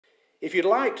If you'd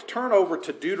like to turn over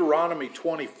to Deuteronomy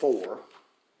 24,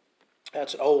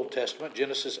 that's Old Testament,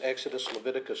 Genesis, Exodus,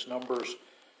 Leviticus, Numbers,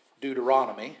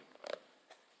 Deuteronomy.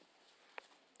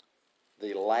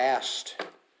 The last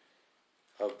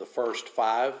of the first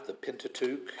five, the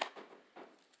Pentateuch,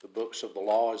 the books of the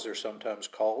law as they're sometimes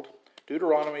called.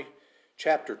 Deuteronomy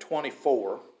chapter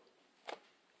 24.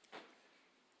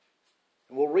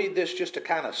 And we'll read this just to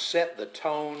kind of set the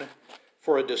tone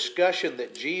for a discussion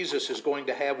that Jesus is going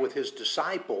to have with his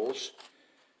disciples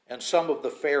and some of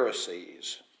the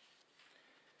Pharisees.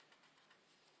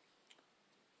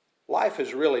 Life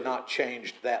has really not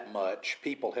changed that much.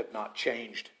 People have not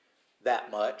changed that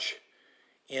much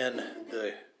in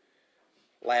the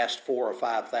last 4,000 or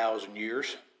 5,000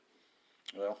 years.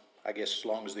 Well, I guess as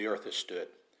long as the earth has stood,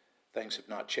 things have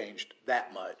not changed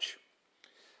that much.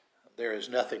 There is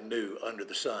nothing new under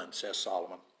the sun, says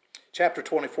Solomon. Chapter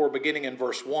 24, beginning in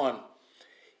verse 1.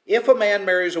 If a man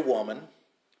marries a woman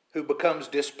who becomes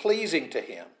displeasing to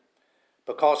him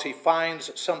because he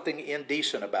finds something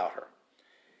indecent about her,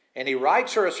 and he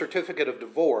writes her a certificate of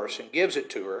divorce and gives it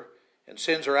to her and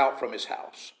sends her out from his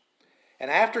house,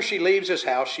 and after she leaves his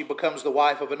house, she becomes the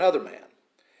wife of another man,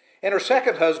 and her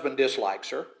second husband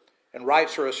dislikes her and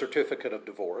writes her a certificate of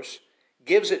divorce,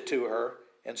 gives it to her,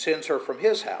 and sends her from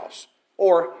his house,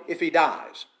 or if he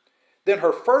dies, then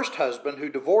her first husband who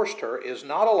divorced her is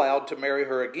not allowed to marry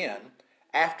her again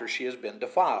after she has been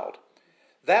defiled.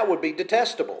 That would be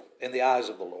detestable in the eyes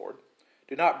of the Lord.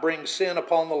 Do not bring sin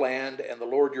upon the land, and the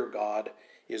Lord your God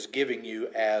is giving you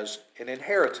as an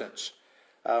inheritance.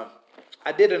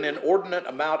 I did an inordinate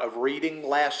amount of reading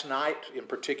last night. In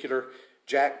particular,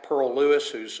 Jack Pearl Lewis,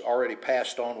 who's already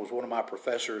passed on, was one of my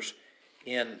professors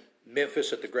in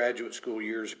Memphis at the graduate school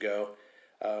years ago.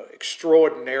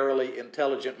 Extraordinarily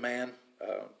intelligent man,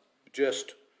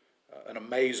 just an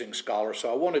amazing scholar.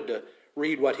 So I wanted to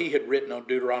read what he had written on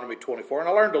Deuteronomy 24, and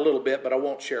I learned a little bit, but I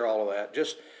won't share all of that.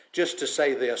 Just to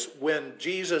say this, when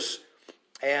Jesus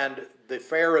and the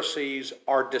Pharisees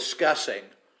are discussing,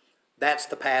 that's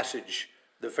the passage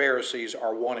the Pharisees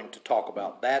are wanting to talk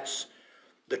about. That's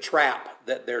the trap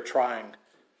that they're trying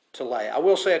to lay. I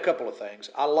will say a couple of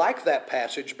things. I like that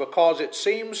passage because it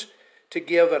seems to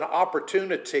give an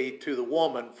opportunity to the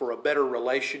woman for a better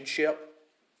relationship.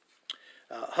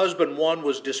 Husband one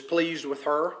was displeased with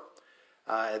her.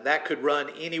 And that could run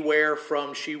anywhere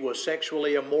from she was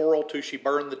sexually immoral to she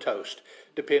burned the toast,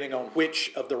 depending on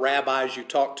which of the rabbis you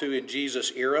talk to in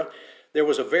Jesus' era. There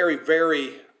was a very,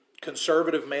 very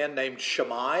conservative man named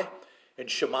Shammai,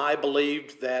 and Shammai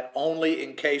believed that only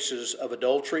in cases of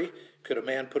adultery could a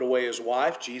man put away his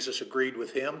wife. Jesus agreed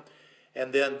with him.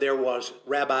 And then there was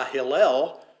Rabbi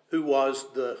Hillel, who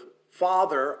was the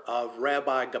father of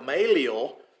Rabbi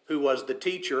Gamaliel, who was the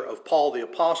teacher of Paul the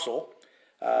Apostle.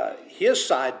 His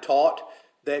side taught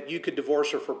that you could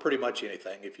divorce her for pretty much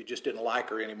anything. If you just didn't like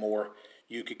her anymore,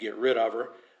 you could get rid of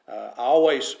her. I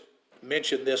always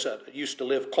mention this. I used to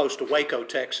live close to Waco,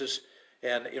 Texas.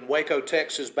 And in Waco,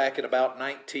 Texas, back in about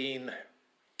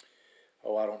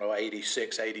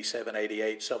 86, 87,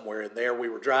 88, somewhere in there, we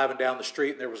were driving down the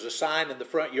street, and there was a sign in the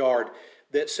front yard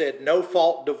that said, "No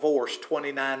fault divorce,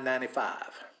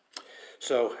 $29.95.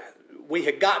 So we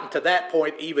had gotten to that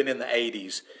point even in the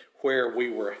 80s, where we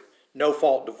were no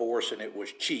fault divorce and it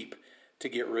was cheap to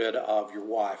get rid of your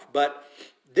wife. But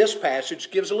this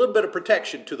passage gives a little bit of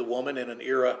protection to the woman in an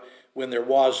era when there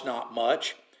was not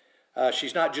much.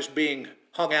 She's not just being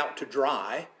hung out to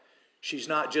dry. She's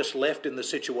not just left in the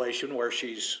situation where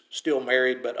she's still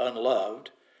married but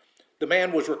unloved. The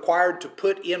man was required to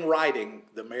put in writing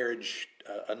the marriage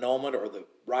annulment or the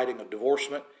writing of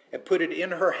divorcement and put it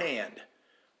in her hand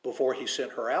before he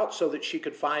sent her out so that she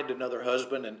could find another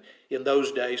husband. And in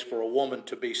those days, for a woman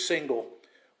to be single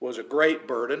was a great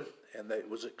burden, and it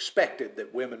was expected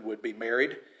that women would be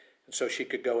married, and so she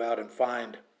could go out and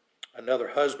find another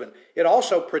husband. It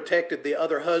also protected the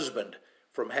other husband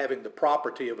from having the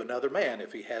property of another man.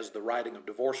 If he has the writing of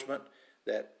divorcement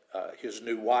that his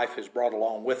new wife has brought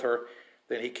along with her,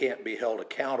 then he can't be held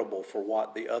accountable for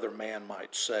what the other man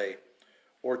might say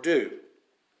or do.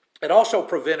 It also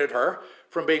prevented her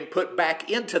from being put back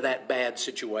into that bad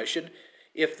situation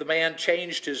if the man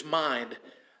changed his mind.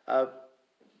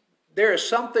 There is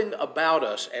something about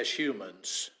us as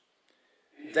humans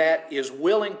that is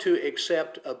willing to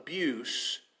accept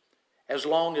abuse as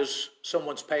long as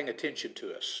someone's paying attention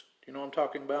to us. Do you know what I'm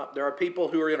talking about? There are people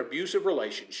who are in abusive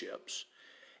relationships,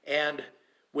 and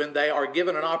when they are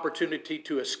given an opportunity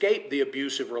to escape the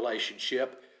abusive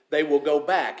relationship, they will go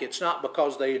back. It's not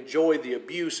because they enjoy the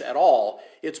abuse at all.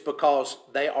 It's because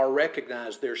they are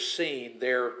recognized, they're seen,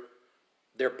 they're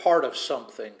part of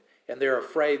something, and they're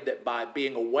afraid that by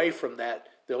being away from that,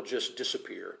 they'll just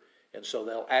disappear. And so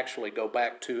they'll actually go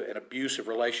back to an abusive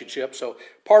relationship. So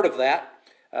part of that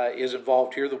is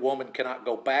involved here. The woman cannot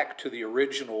go back to the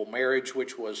original marriage,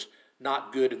 which was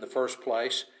not good in the first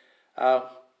place. The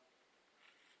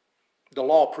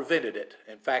law prevented it.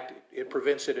 In fact, it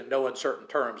prevents it in no uncertain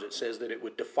terms. It says that it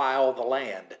would defile the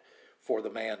land for the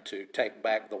man to take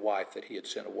back the wife that he had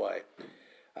sent away.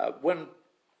 When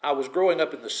I was growing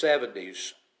up in the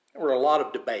 70s, there were a lot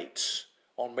of debates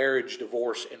on marriage,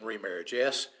 divorce, and remarriage.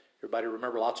 Yes? Everybody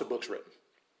remember lots of books written.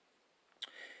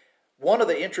 One of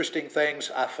the interesting things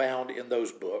I found in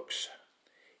those books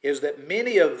is that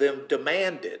many of them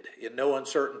demanded, in no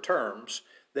uncertain terms,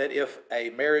 that if a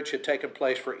marriage had taken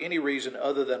place for any reason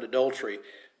other than adultery,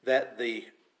 that the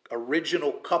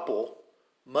original couple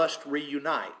must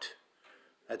reunite.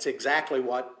 That's exactly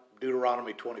what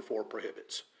Deuteronomy 24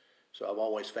 prohibits. So I've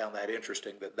always found that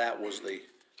interesting, that that was the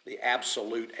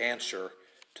absolute answer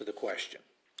to the question.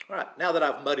 All right, now that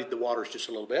I've muddied the waters just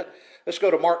a little bit, let's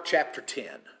go to Mark chapter 10.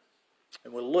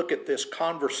 And we'll look at this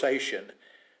conversation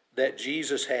that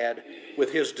Jesus had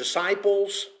with his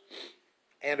disciples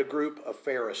and a group of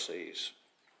Pharisees.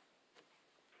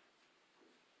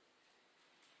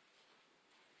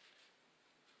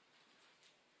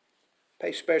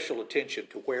 Pay special attention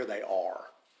to where they are.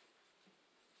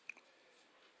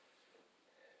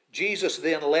 Jesus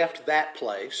then left that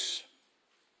place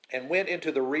and went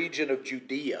into the region of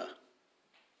Judea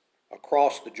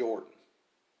across the Jordan.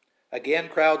 Again,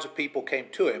 crowds of people came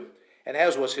to him, and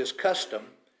as was his custom,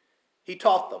 he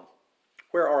taught them.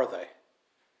 Where are they?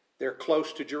 They're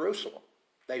close to Jerusalem.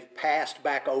 They've passed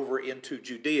back over into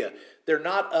Judea. They're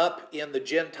not up in the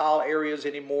Gentile areas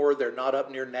anymore. They're not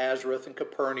up near Nazareth and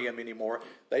Capernaum anymore.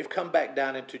 They've come back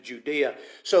down into Judea.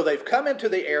 So they've come into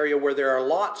the area where there are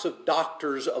lots of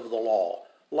doctors of the law,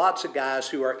 lots of guys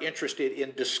who are interested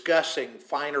in discussing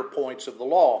finer points of the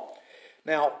law.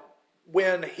 Now,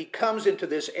 when he comes into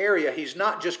this area, he's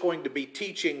not just going to be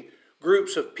teaching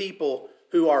groups of people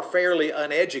who are fairly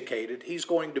uneducated. He's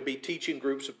going to be teaching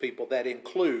groups of people that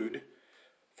include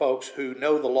folks who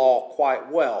know the law quite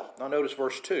well. Now notice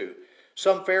verse 2.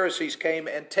 Some Pharisees came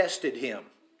and tested him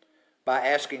by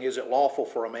asking, is it lawful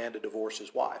for a man to divorce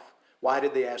his wife? Why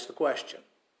did they ask the question?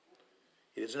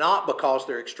 It is not because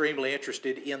they're extremely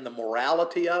interested in the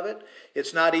morality of it.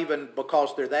 It's not even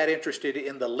because they're that interested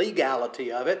in the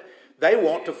legality of it. They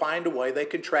want to find a way they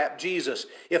can trap Jesus.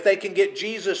 If they can get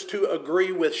Jesus to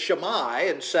agree with Shammai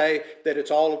and say that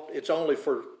it's only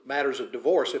for matters of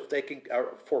divorce, if they can,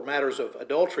 or for matters of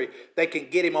adultery, they can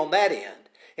get him on that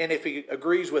end. And if he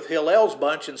agrees with Hillel's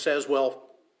bunch and says,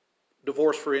 well,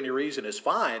 divorce for any reason is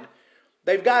fine,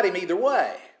 they've got him either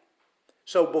way.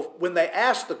 So when they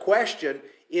ask the question,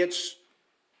 it's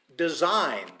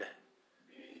designed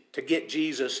to get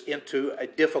Jesus into a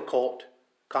difficult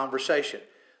conversation.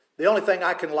 The only thing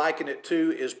I can liken it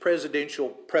to is presidential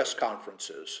press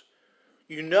conferences.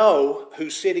 You know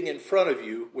who's sitting in front of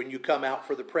you when you come out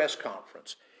for the press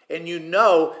conference. And you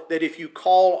know that if you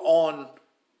call on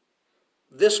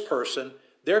this person,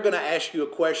 they're going to ask you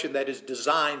a question that is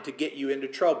designed to get you into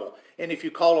trouble. And if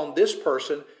you call on this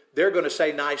person, they're going to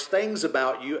say nice things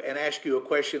about you and ask you a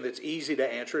question that's easy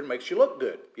to answer and makes you look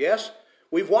good. Yes?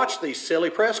 We've watched these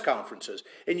silly press conferences,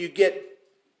 and you get,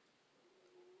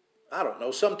 I don't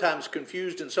know, sometimes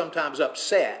confused and sometimes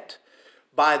upset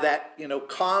by that,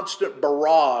 constant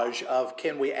barrage of,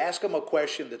 can we ask them a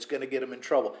question that's going to get them in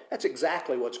trouble? That's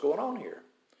exactly what's going on here.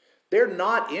 They're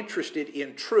not interested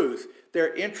in truth.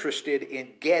 They're interested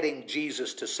in getting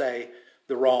Jesus to say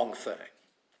the wrong thing.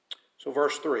 So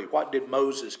verse 3, what did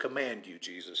Moses command you,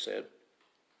 Jesus said.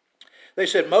 They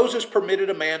said, Moses permitted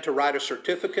a man to write a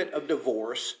certificate of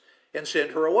divorce and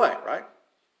send her away, right?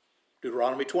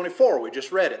 Deuteronomy 24, we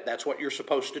just read it. That's what you're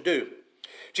supposed to do.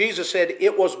 Jesus said,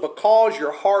 it was because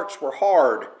your hearts were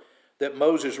hard that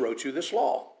Moses wrote you this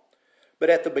law. But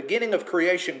at the beginning of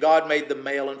creation, God made them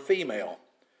male and female.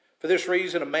 For this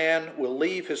reason, a man will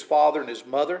leave his father and his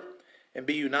mother and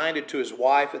be united to his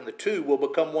wife, and the two will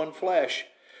become one flesh.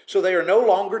 So they are no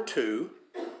longer two,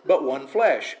 but one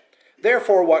flesh.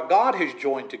 Therefore, what God has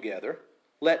joined together,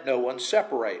 let no one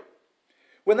separate.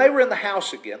 When they were in the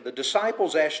house again, the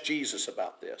disciples asked Jesus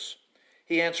about this.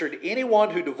 He answered,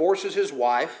 anyone who divorces his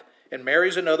wife and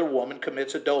marries another woman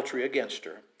commits adultery against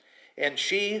her. And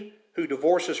she who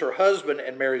divorces her husband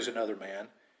and marries another man,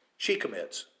 she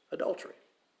commits adultery.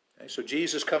 Okay, so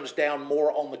Jesus comes down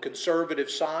more on the conservative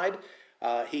side.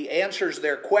 He answers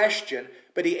their question,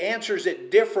 but he answers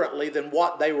it differently than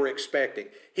what they were expecting.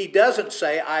 He doesn't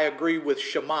say, I agree with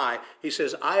Shammai. He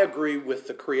says, I agree with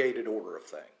the created order of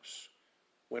things.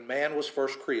 when man was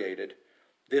first created,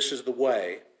 this is the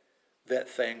way that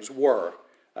things were.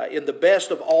 In the best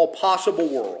of all possible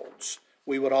worlds,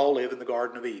 we would all live in the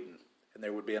Garden of Eden, and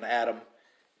there would be an Adam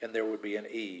and there would be an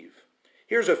Eve.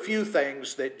 Here's a few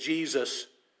things that Jesus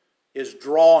is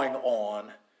drawing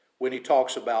on when he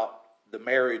talks about the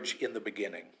marriage in the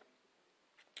beginning.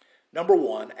 Number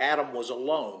one, Adam was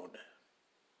alone.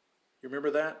 You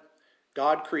remember that?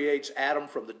 God creates Adam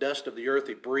from the dust of the earth.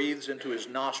 He breathes into his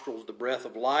nostrils the breath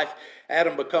of life.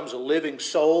 Adam becomes a living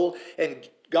soul, and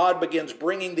God begins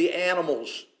bringing the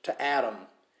animals to Adam.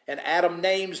 And Adam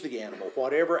names the animal.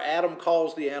 Whatever Adam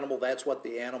calls the animal, that's what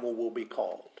the animal will be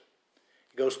called.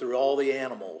 He goes through all the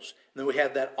animals. And then we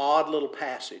have that odd little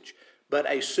passage. But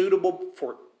a suitable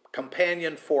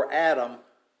companion for Adam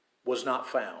was not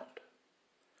found.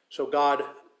 So God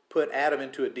put Adam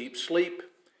into a deep sleep,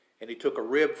 and he took a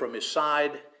rib from his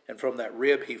side, and from that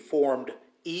rib he formed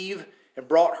Eve and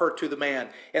brought her to the man.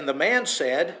 And the man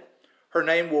said, her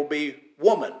name will be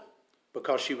woman,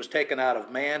 because she was taken out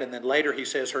of man. And then later he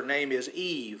says her name is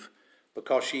Eve,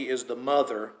 because she is the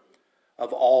mother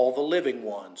of all the living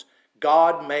ones.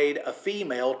 God made a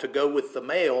female to go with the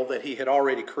male that he had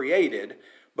already created,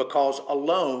 because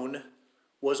alone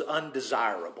was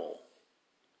undesirable.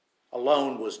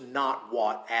 Alone was not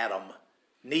what Adam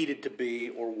needed to be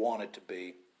or wanted to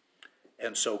be.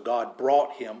 And so God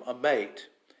brought him a mate.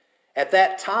 At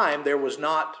that time, there was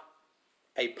not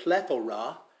a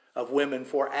plethora of women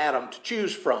for Adam to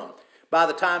choose from. By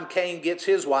the time Cain gets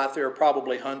his wife, there are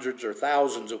probably hundreds or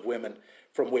thousands of women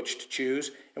from which to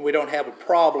choose. And we don't have a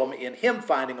problem in him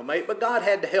finding a mate, but God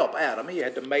had to help Adam. He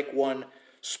had to make one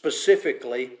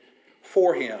specifically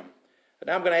for him. And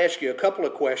now I'm going to ask you a couple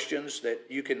of questions that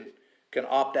you can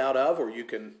opt out of, or you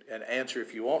can answer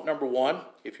if you want. Number one,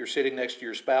 if you're sitting next to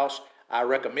your spouse, I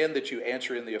recommend that you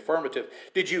answer in the affirmative.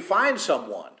 Did you find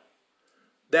someone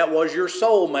that was your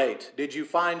soulmate? Did you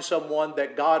find someone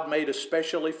that God made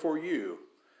especially for you?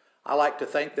 I like to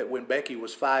think that when Becky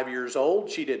was 5 years old,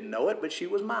 she didn't know it, but she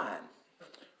was mine.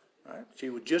 Right? She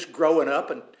was just growing up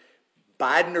and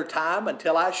biding her time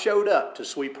until I showed up to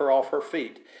sweep her off her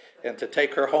feet and to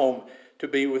take her home to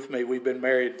be with me. We've been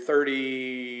married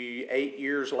 38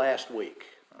 years last week.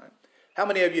 Right? How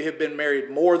many of you have been married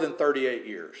more than 38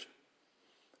 years?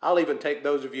 I'll even take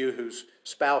those of you whose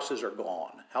spouses are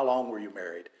gone. How long were you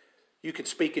married? You can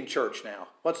speak in church now.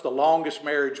 What's the longest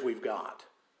marriage we've got?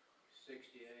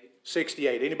 68.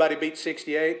 68. Anybody beat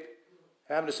 68?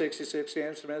 Having to 66,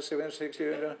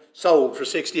 68, sold for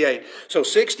 68. So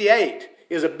 68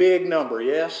 is a big number,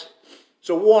 yes? It's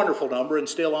a wonderful number and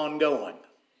still ongoing.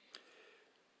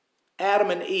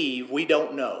 Adam and Eve, we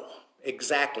don't know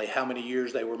exactly how many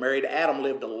years they were married. Adam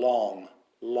lived a long,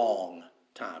 long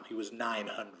time. He was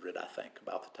 900, I think,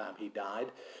 about the time he died.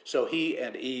 So he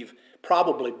and Eve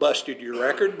probably busted your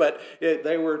record, but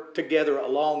they were together a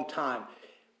long time.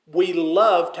 We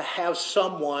love to have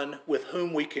someone with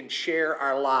whom we can share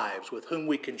our lives, with whom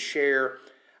we can share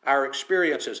our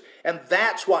experiences. And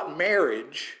that's what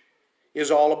marriage is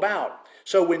all about.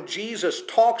 So when Jesus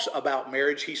talks about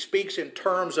marriage, he speaks in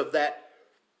terms of that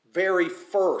very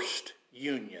first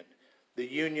union, the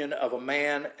union of a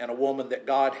man and a woman that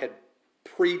God had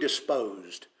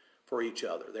predisposed for each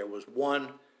other. There was one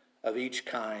of each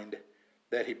kind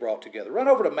that he brought together. Run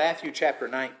over to Matthew chapter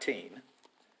 19.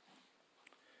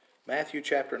 Matthew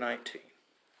chapter 19.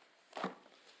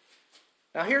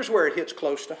 Now here's where it hits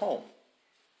close to home.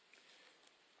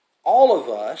 All of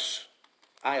us,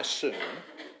 I assume,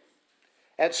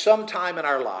 at some time in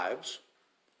our lives,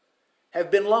 have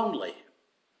been lonely.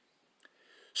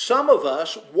 Some of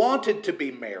us wanted to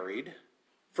be married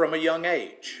from a young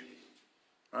age.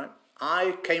 Right?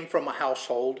 I came from a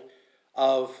household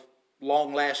of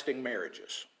long-lasting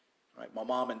marriages. Right? My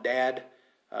mom and dad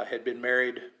had been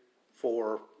married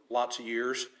for lots of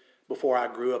years before I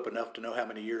grew up enough to know how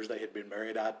many years they had been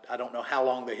married. I don't know how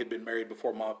long they had been married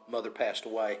before my mother passed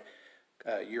away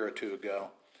a year or two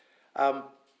ago.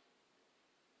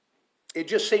 It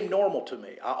just seemed normal to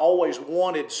me. I always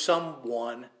wanted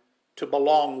someone to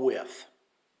belong with.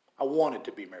 I wanted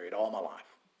to be married all my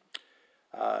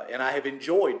life. And I have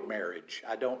enjoyed marriage.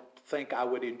 I don't think I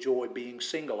would enjoy being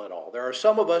single at all. There are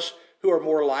some of us who are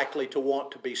more likely to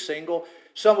want to be single.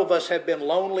 Some of us have been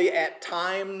lonely at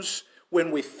times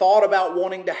when we thought about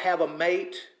wanting to have a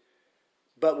mate,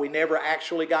 but we never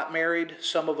actually got married.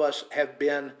 Some of us have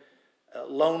been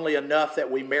lonely enough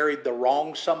that we married the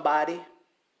wrong somebody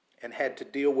and had to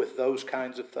deal with those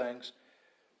kinds of things.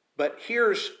 But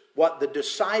here's what the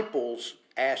disciples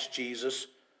asked Jesus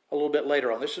a little bit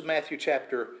later on. This is Matthew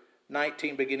chapter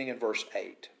 19, beginning in verse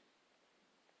 8.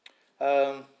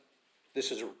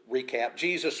 This is a recap.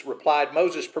 Jesus replied,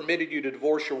 Moses permitted you to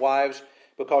divorce your wives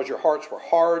because your hearts were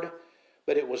hard,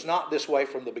 but it was not this way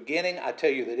from the beginning. I tell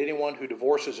you that anyone who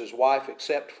divorces his wife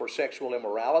except for sexual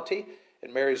immorality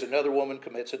and marries another woman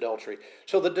commits adultery.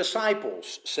 So the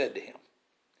disciples said to him,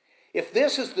 if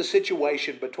this is the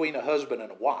situation between a husband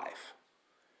and a wife,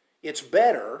 it's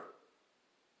better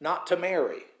not to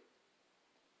marry.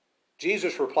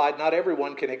 Jesus replied, not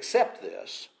everyone can accept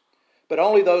this, but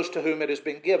only those to whom it has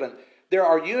been given. There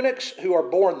are eunuchs who are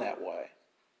born that way.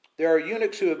 There are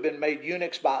eunuchs who have been made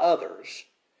eunuchs by others.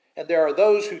 And there are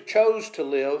those who chose to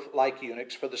live like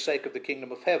eunuchs for the sake of the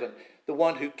kingdom of heaven. The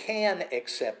one who can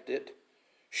accept it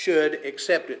should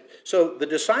accept it. So the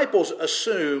disciples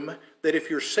assume that if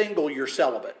you're single, you're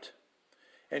celibate.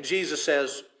 And Jesus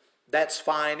says, that's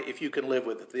fine if you can live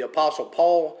with it. The Apostle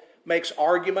Paul makes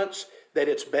arguments that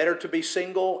it's better to be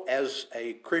single as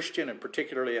a Christian and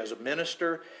particularly as a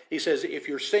minister. He says if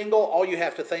you're single, all you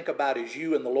have to think about is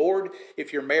you and the Lord.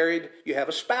 If you're married, you have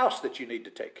a spouse that you need to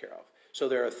take care of. So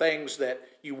there are things that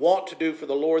you want to do for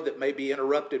the Lord that may be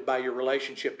interrupted by your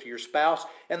relationship to your spouse,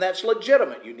 and that's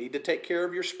legitimate. You need to take care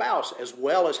of your spouse as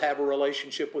well as have a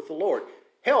relationship with the Lord.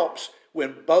 Helps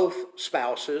when both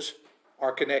spouses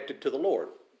are connected to the Lord.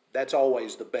 That's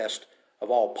always the best of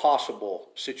all possible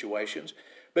situations.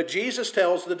 But Jesus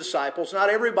tells the disciples not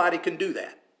everybody can do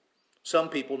that. Some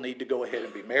people need to go ahead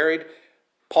and be married.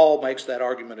 Paul makes that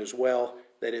argument as well,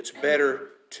 that it's better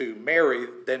to marry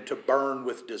than to burn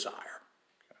with desire.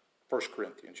 1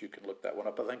 Corinthians, you can look that one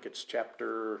up. I think it's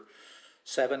chapter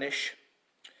 7-ish.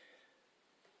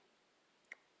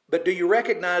 But do you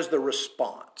recognize the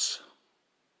response?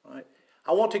 Right?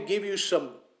 I want to give you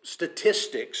some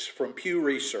statistics from Pew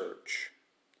Research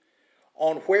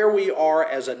on where we are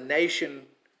as a nation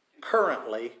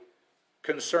currently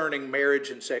concerning marriage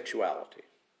and sexuality.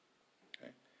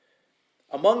 Okay?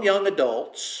 Among young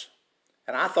adults,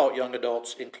 and I thought young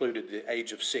adults included the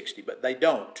age of 60, but they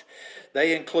don't.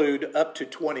 They include up to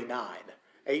 29,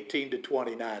 18 to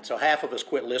 29. So half of us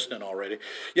quit listening already.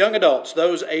 Young adults,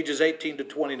 those ages 18 to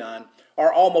 29,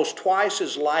 are almost twice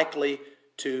as likely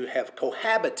to have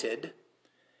cohabited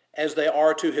as they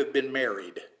are to have been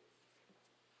married.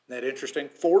 Isn't that interesting?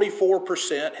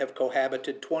 44% have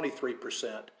cohabited,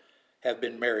 23% have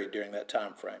been married during that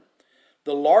time frame.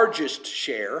 The largest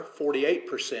share,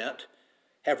 48%,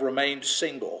 have remained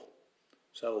single.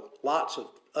 So lots of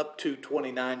up to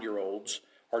 29-year-olds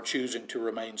are choosing to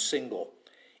remain single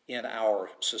in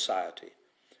our society.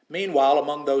 Meanwhile,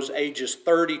 among those ages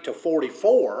 30 to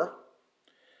 44,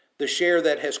 the share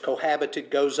that has cohabited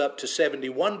goes up to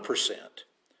 71%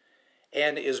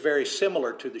 and is very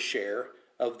similar to the share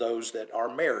of those that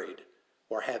are married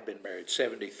or have been married,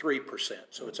 73%.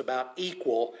 So it's about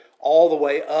equal all the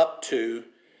way up to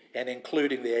and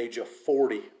including the age of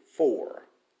 44.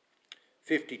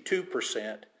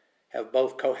 52% have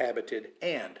both cohabited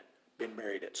and been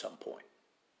married at some point.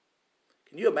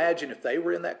 Can you imagine if they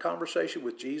were in that conversation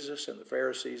with Jesus and the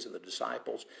Pharisees and the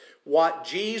disciples? What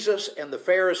Jesus and the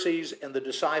Pharisees and the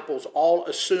disciples all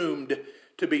assumed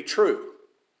to be true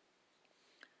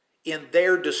in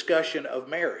their discussion of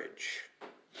marriage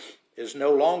is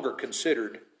no longer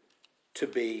considered to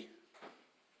be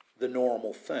the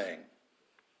normal thing.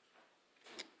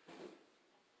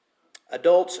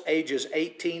 Adults ages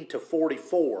 18 to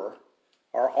 44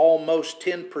 are almost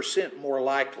 10% more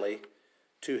likely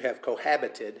to have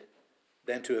cohabited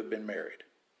than to have been married.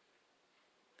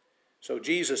 So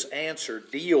Jesus' answer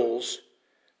deals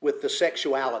with the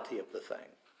sexuality of the thing.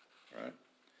 Right?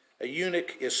 A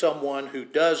eunuch is someone who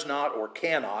does not or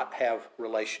cannot have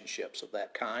relationships of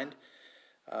that kind.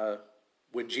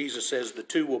 When Jesus says the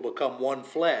two will become one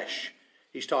flesh,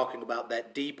 he's talking about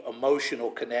that deep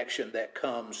emotional connection that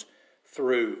comes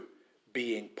through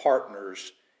being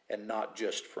partners and not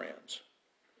just friends.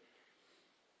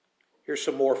 Here's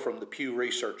some more from the Pew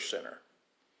Research Center.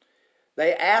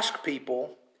 They ask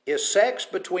people, is sex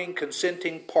between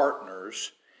consenting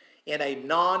partners in a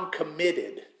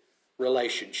non-committed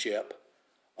relationship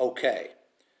okay?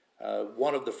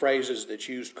 One of the phrases that's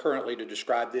used currently to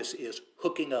describe this is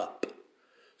hooking up.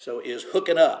 So is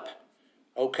hooking up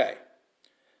okay?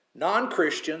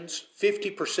 Non-Christians,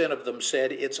 50% of them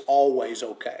said it's always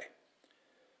okay.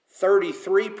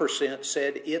 33%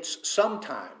 said it's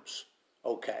sometimes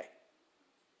okay.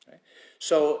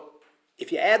 So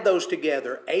if you add those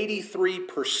together,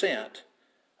 83%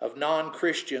 of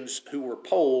non-Christians who were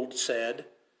polled said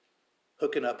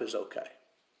hooking up is okay.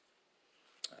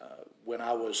 When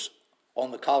I was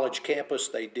on the college campus,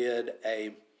 they did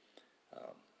a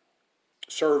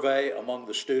survey among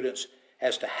the students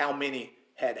as to how many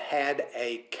had had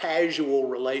a casual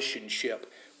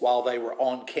relationship while they were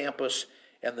on campus,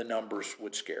 and the numbers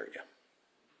would scare you.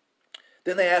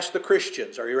 Then they asked the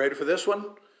Christians. Are you ready for this one?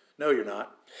 No, you're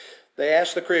not. They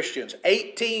asked the Christians.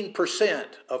 18%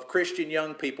 of Christian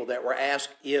young people that were asked,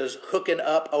 is hooking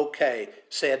up okay,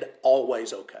 said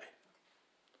always okay.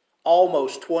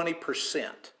 Almost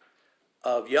 20%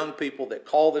 of young people that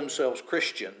call themselves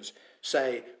Christians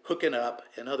say hooking up,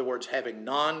 in other words, having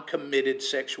non-committed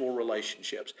sexual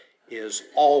relationships, is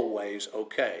always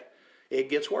okay. It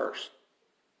gets worse.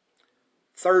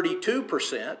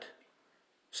 32%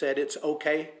 said it's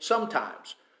okay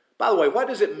sometimes. By the way, what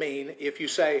does it mean if you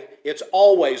say it's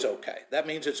always okay? That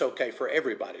means it's okay for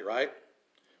everybody, right?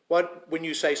 When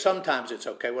you say sometimes it's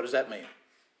okay, what does that mean?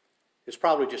 It's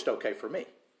probably just okay for me,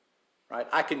 right?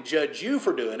 I can judge you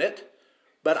for doing it,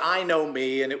 but I know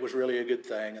me and it was really a good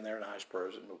thing and they're a nice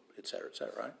person, et cetera,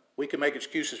 right? We can make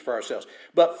excuses for ourselves.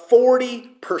 But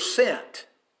 40%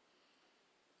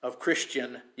 of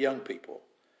Christian young people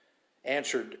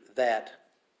answered that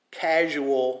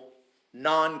casual,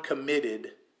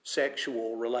 non-committed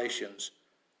sexual relations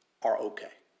are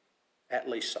okay, at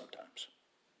least sometimes.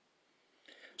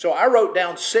 So I wrote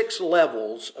down 6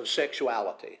 levels of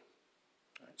sexuality.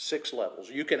 6 levels.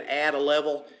 You can add a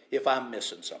level if I'm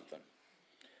missing something.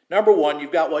 Number 1,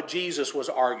 you've got what Jesus was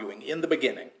arguing in the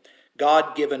beginning.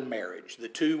 God-given marriage. The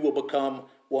two will become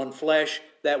one flesh.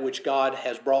 That which God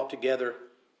has brought together,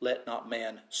 let not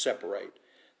man separate.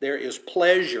 There is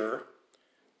pleasure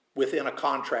within a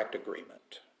contract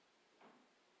agreement.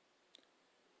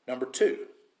 Number 2,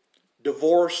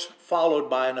 divorce followed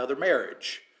by another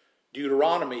marriage.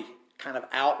 Deuteronomy kind of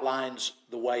outlines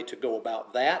the way to go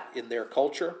about that in their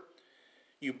culture.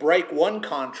 You break one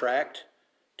contract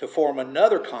to form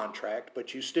another contract,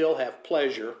 but you still have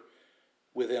pleasure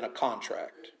within a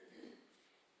contract.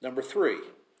 Number 3,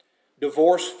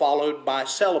 divorce followed by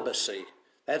celibacy.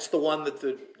 That's the one that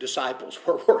the disciples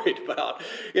were worried about.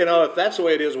 You know, if that's the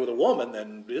way it is with a woman,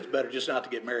 then it's better just not to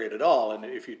get married at all. And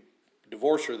if you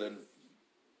divorce her, then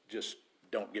just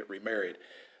don't get remarried.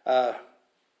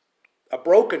 A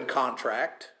broken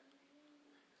contract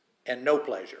and no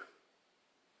pleasure.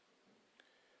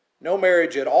 No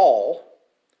marriage at all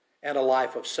and a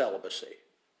life of celibacy.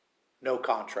 No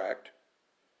contract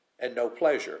and no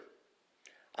pleasure.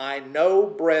 I know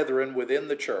brethren within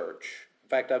the church, in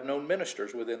fact, I've known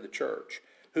ministers within the church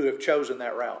who have chosen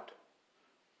that route.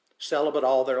 Celibate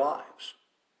all their lives.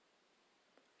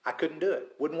 I couldn't do it.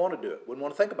 Wouldn't want to do it. Wouldn't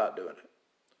want to think about doing it.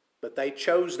 But they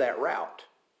chose that route.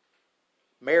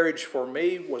 Marriage for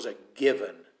me was a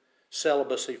given.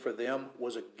 Celibacy for them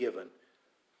was a given.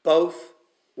 Both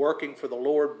working for the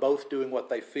Lord, both doing what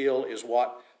they feel is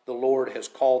what the Lord has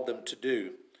called them to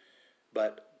do.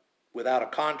 But without a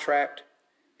contract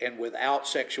and without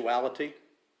sexuality,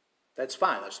 that's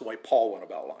fine. That's the way Paul went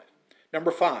about life.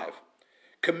 Number 5,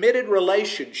 committed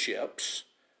relationships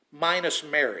minus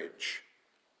marriage.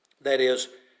 That is,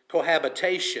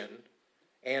 cohabitation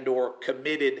and or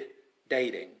committed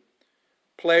dating.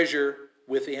 Pleasure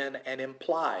within an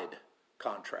implied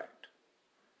contract.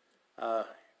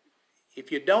 If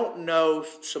you don't know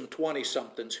some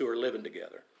 20-somethings who are living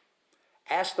together,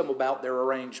 ask them about their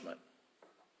arrangement.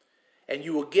 And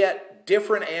you will get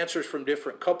different answers from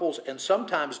different couples and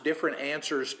sometimes different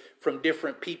answers from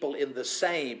different people in the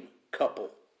same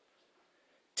couple.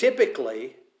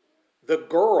 Typically, the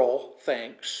girl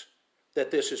thinks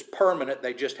that this is permanent,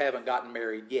 they just haven't gotten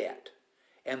married yet.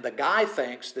 And the guy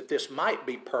thinks that this might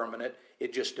be permanent,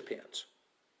 it just depends.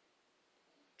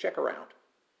 Check around.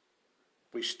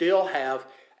 We still have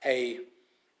a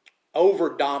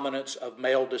overdominance of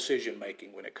male decision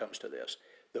making when it comes to this.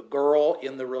 The girl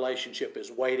in the relationship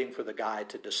is waiting for the guy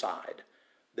to decide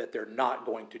that they're not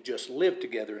going to just live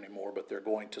together anymore, but they're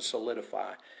going to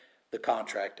solidify the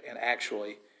contract and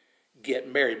actually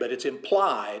get married. But it's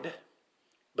implied,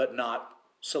 but not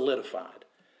solidified.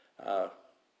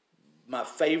 My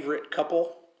favorite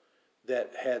couple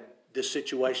that had this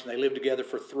situation, they lived together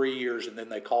for 3 years and then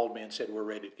they called me and said, we're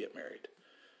ready to get married.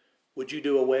 Would you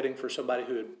do a wedding for somebody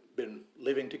who had been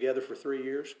living together for 3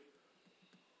 years?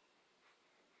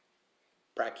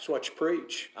 Practice what you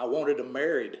preach. I wanted them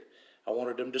married. I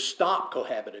wanted them to stop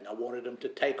cohabiting. I wanted them to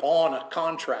take on a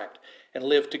contract and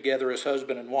live together as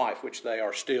husband and wife, which they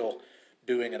are still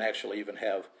doing and actually even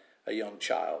have a young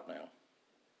child now.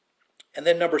 And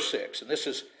then number 6, and this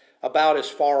is about as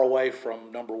far away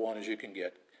from number 1 as you can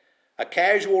get. A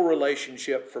casual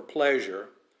relationship for pleasure,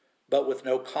 but with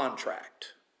no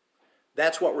contract.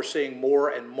 That's what we're seeing more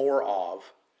and more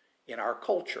of in our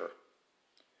culture.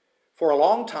 For a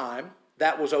long time,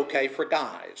 that was okay for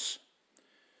guys.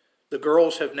 The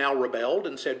girls have now rebelled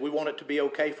and said, we want it to be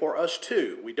okay for us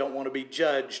too. We don't want to be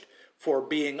judged for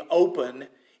being open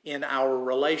in our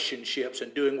relationships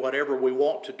and doing whatever we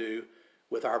want to do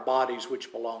with our bodies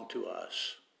which belong to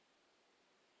us.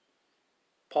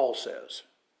 Paul says,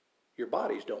 your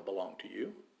bodies don't belong to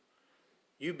you.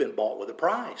 You've been bought with a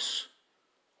price.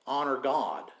 Honor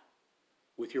God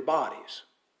with your bodies.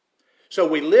 So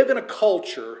we live in a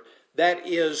culture that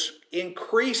is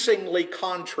increasingly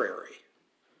contrary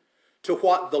to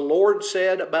what the Lord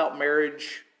said about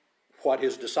marriage, what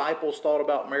his disciples thought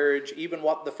about marriage, even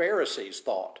what the Pharisees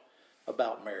thought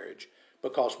about marriage.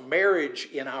 Because marriage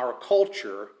in our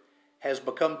culture has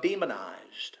become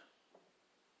demonized.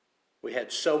 We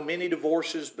had so many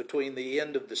divorces between the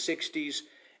end of the 60s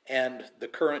and the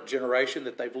current generation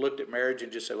that they've looked at marriage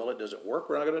and just said, well, it doesn't work,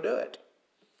 we're not going to do it.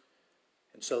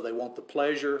 And so they want the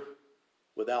pleasure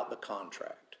without the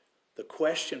contract. The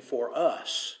question for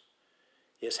us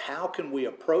is, how can we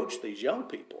approach these young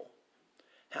people?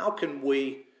 How can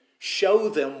we show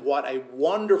them what a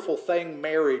wonderful thing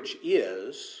marriage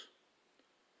is,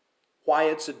 why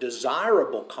it's a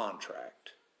desirable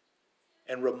contract,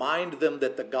 and remind them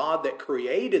that the God that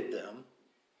created them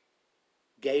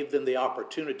gave them the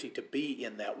opportunity to be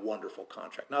in that wonderful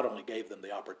contract. Not only gave them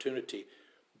the opportunity,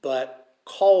 but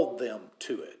called them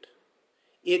to it.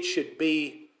 It should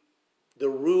be the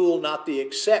rule, not the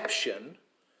exception,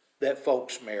 that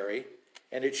folks marry,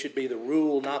 and it should be the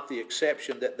rule, not the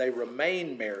exception, that they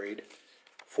remain married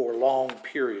for long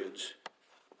periods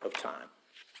of time.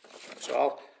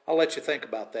 So I'll let you think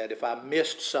about that. If I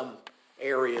missed some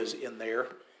areas in there,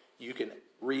 you can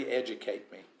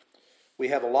re-educate me. We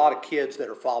have a lot of kids that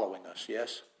are following us,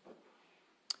 yes?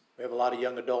 We have a lot of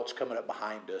young adults coming up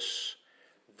behind us.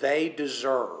 They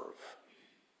deserve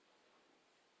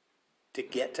to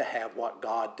get to have what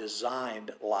God designed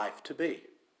life to be.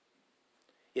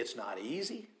 It's not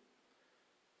easy.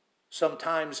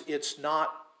 Sometimes it's not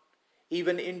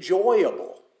even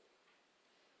enjoyable,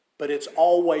 but it's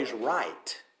always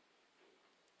right.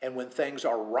 And when things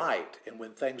are right and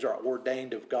when things are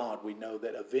ordained of God, we know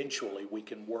that eventually we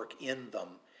can work in them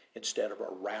instead of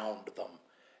around them,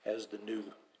 as the new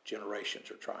generations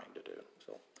are trying to do.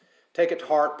 So take it to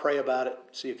heart, pray about it,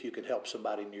 see if you can help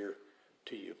somebody near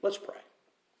to you. Let's pray.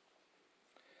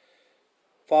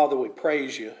 Father, we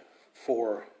praise you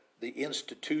for the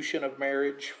institution of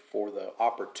marriage, for the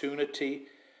opportunity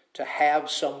to have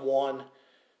someone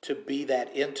to be that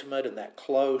intimate and that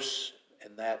close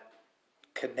and that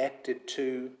connected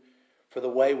to, for the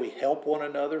way we help one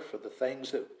another, for the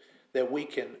things that we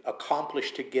can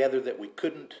accomplish together that we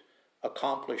couldn't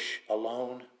accomplish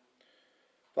alone.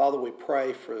 Father, we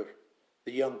pray for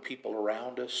the young people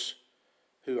around us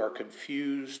who are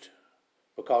confused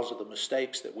because of the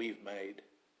mistakes that we've made,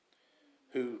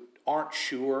 who aren't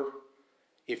sure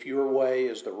if your way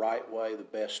is the right way, the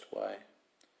best way.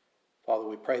 Father,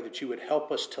 we pray that you would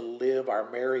help us to live our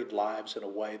married lives in a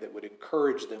way that would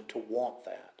encourage them to want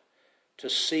that, to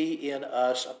see in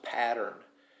us a pattern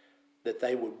that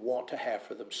they would want to have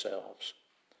for themselves.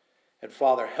 And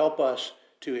Father, help us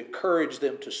to encourage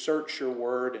them to search your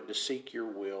word and to seek your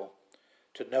will,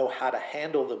 to know how to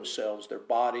handle themselves, their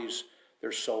bodies,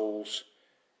 their souls,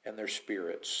 and their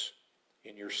spirits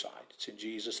in your sight. It's in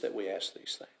Jesus that we ask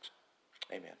these things.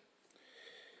 Amen.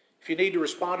 If you need to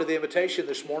respond to the invitation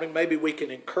this morning, maybe we can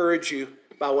encourage you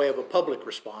by way of a public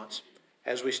response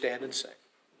as we stand and sing.